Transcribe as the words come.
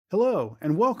Hello,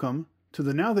 and welcome to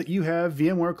the Now That You Have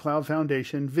VMware Cloud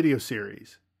Foundation video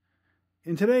series.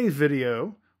 In today's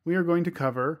video, we are going to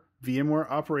cover VMware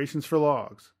Operations for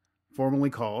Logs, formerly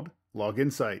called Log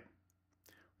Insight.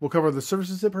 We'll cover the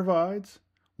services it provides,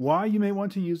 why you may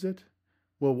want to use it,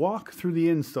 we'll walk through the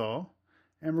install,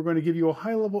 and we're going to give you a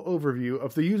high-level overview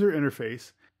of the user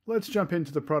interface. Let's jump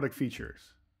into the product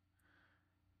features.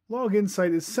 Log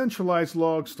Insight is centralized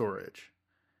log storage.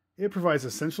 It provides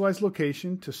a centralized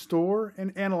location to store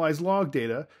and analyze log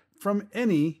data from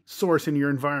any source in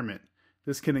your environment.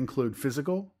 This can include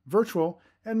physical, virtual,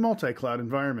 and multi-cloud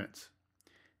environments.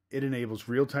 It enables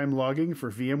real-time logging for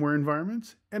VMware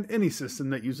environments and any system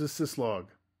that uses syslog.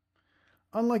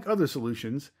 Unlike other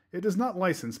solutions, it is not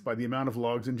licensed by the amount of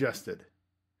logs ingested.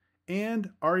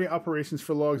 And Aria Operations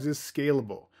for Logs is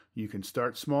scalable. You can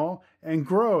start small and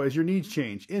grow as your needs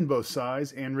change in both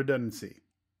size and redundancy.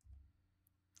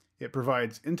 It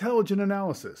provides intelligent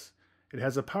analysis. It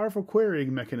has a powerful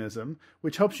querying mechanism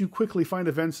which helps you quickly find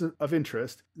events of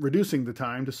interest, reducing the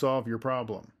time to solve your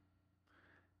problem.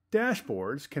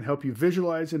 Dashboards can help you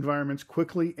visualize environments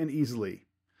quickly and easily.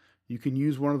 You can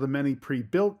use one of the many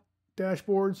pre-built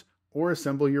dashboards or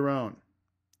assemble your own.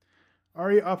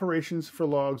 Aria Operations for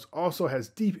Logs also has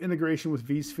deep integration with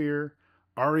vSphere,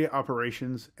 Aria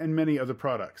Operations, and many other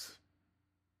products.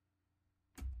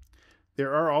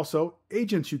 There are also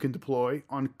agents you can deploy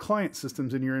on client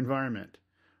systems in your environment.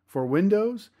 For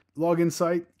Windows, Log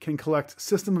Insight can collect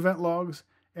system event logs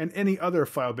and any other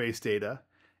file-based data,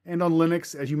 and on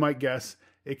Linux, as you might guess,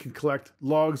 it can collect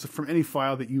logs from any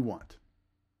file that you want.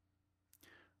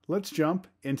 Let's jump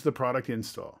into the product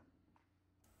install.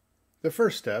 The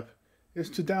first step is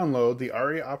to download the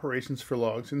Aria Operations for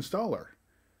Logs installer.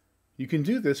 You can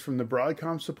do this from the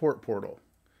Broadcom support portal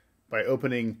by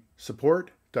opening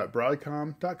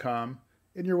support.broadcom.com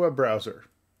in your web browser.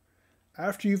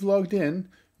 After you've logged in,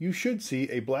 you should see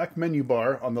a black menu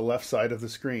bar on the left side of the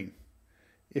screen.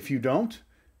 If you don't,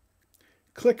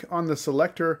 click on the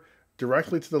selector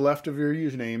directly to the left of your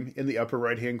username in the upper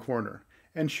right-hand corner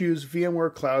and choose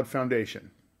VMware Cloud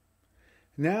Foundation.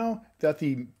 Now that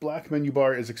the black menu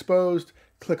bar is exposed,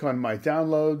 click on My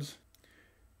Downloads.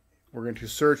 We're going to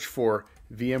search for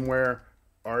VMware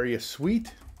Aria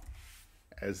Suite,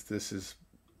 as this is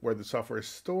where the software is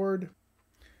stored.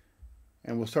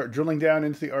 And we'll start drilling down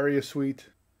into the Aria Suite.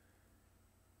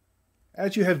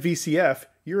 As you have VCF,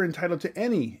 you're entitled to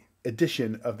any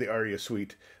edition of the Aria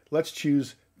Suite. Let's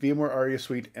choose VMware Aria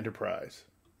Suite Enterprise.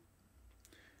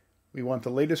 We want the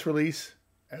latest release.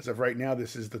 As of right now,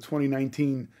 this is the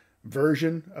 2019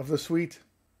 version of the suite.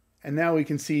 And now we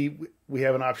can see we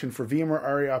have an option for VMware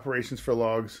Aria Operations for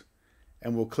Logs,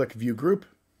 and we'll click View Group,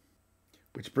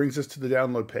 which brings us to the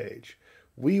download page.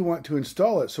 We want to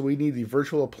install it, so we need the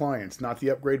virtual appliance, not the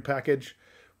upgrade package.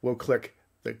 We'll click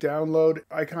the download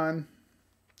icon,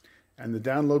 and the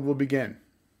download will begin.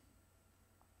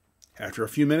 After a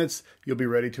few minutes, you'll be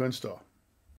ready to install.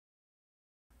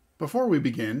 Before we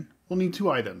begin, we'll need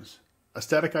two items: a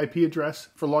static IP address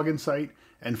for Log Insight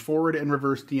and forward and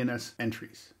reverse DNS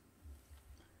entries.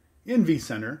 In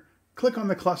vCenter, click on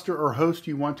the cluster or host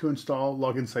you want to install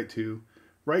Log Insight to,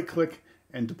 right-click,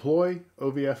 and deploy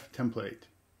OVF template.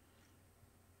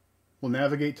 We'll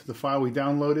navigate to the file we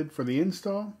downloaded for the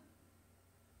install.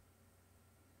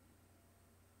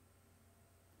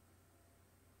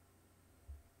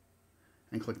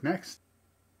 And click Next.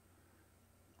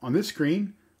 On this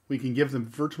screen, we can give the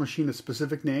virtual machine a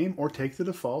specific name or take the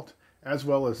default, as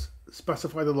well as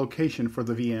specify the location for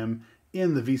the VM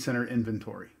in the vCenter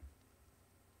inventory.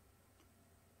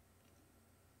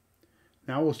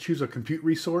 Now we'll choose a compute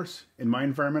resource. In my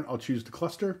environment, I'll choose the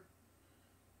cluster.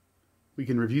 We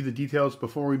can review the details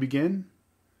before we begin,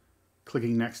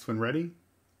 clicking Next when ready.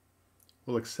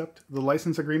 We'll accept the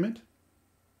license agreement.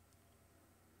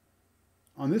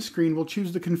 On this screen, we'll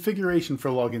choose the configuration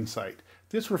for Log Insight.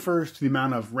 This refers to the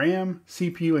amount of RAM,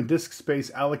 CPU, and disk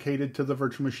space allocated to the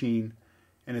virtual machine,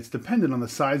 and it's dependent on the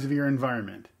size of your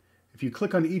environment. If you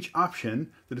click on each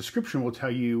option, the description will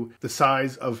tell you the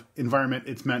size of environment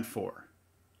it's meant for.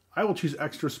 I will choose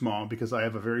extra small because I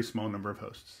have a very small number of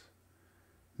hosts.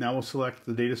 Now we'll select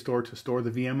the data store to store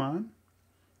the VM on.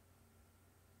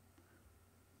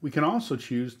 We can also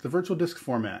choose the virtual disk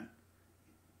format,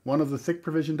 one of the thick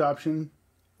provisioned option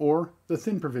or the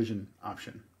thin provision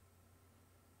option.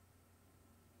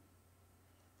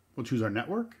 We'll choose our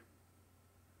network.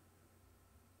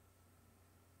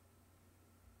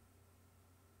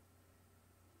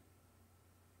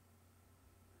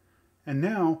 And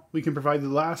now we can provide the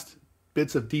last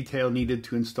bits of detail needed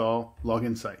to install Log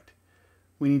Insight.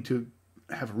 We need to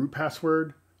have a root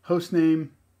password, host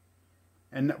name,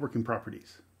 and networking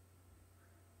properties.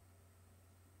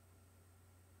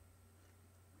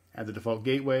 Add the default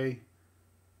gateway,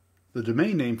 the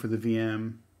domain name for the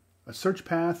VM, a search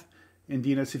path, and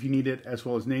DNS if you need it, as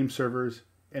well as name servers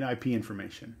and IP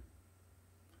information.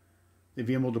 The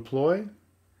VM will deploy,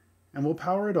 and we'll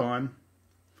power it on.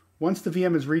 Once the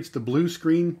VM has reached the blue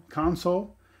screen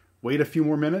console, wait a few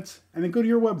more minutes, and then go to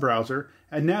your web browser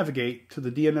and navigate to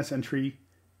the DNS entry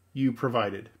you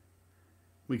provided.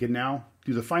 We can now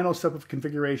do the final step of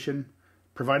configuration,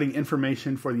 providing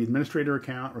information for the administrator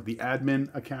account or the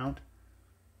admin account.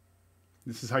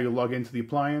 This is how you'll log into the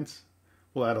appliance.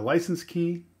 We'll add a license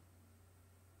key.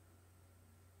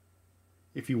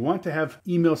 If you want to have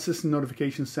email system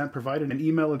notifications sent, provide an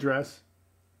email address.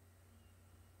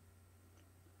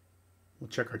 We'll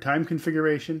check our time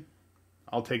configuration.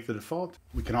 I'll take the default.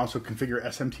 We can also configure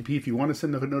SMTP if you want to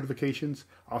send notifications.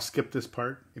 I'll skip this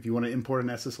part. If you want to import an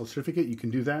SSL certificate, you can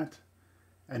do that.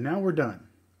 And now we're done.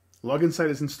 Login site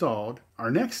is installed.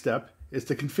 Our next step is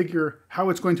to configure how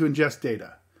it's going to ingest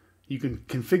data. You can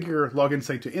configure login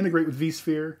site to integrate with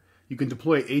vSphere. You can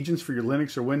deploy agents for your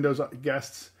Linux or Windows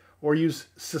guests, or use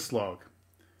syslog.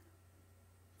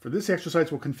 For this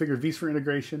exercise, we'll configure vSphere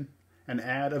integration and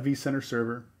add a vCenter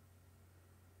server.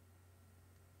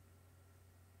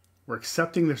 We're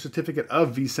accepting the certificate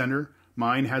of vCenter.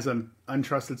 Mine has an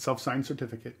untrusted self-signed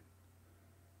certificate.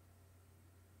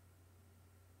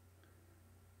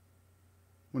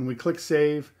 When we click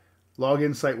Save,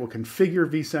 Login Site will configure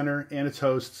vCenter and its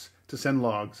hosts to send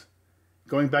logs.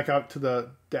 Going back out to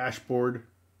the dashboard,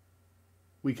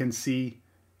 we can see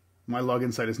my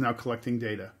login site is now collecting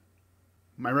data.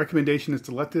 My recommendation is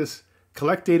to let this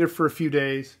collect data for a few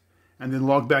days and then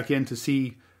log back in to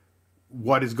see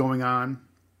what is going on.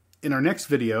 In our next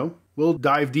video, we'll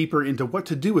dive deeper into what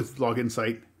to do with login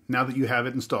site now that you have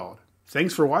it installed.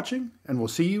 Thanks for watching, and we'll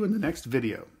see you in the next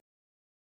video.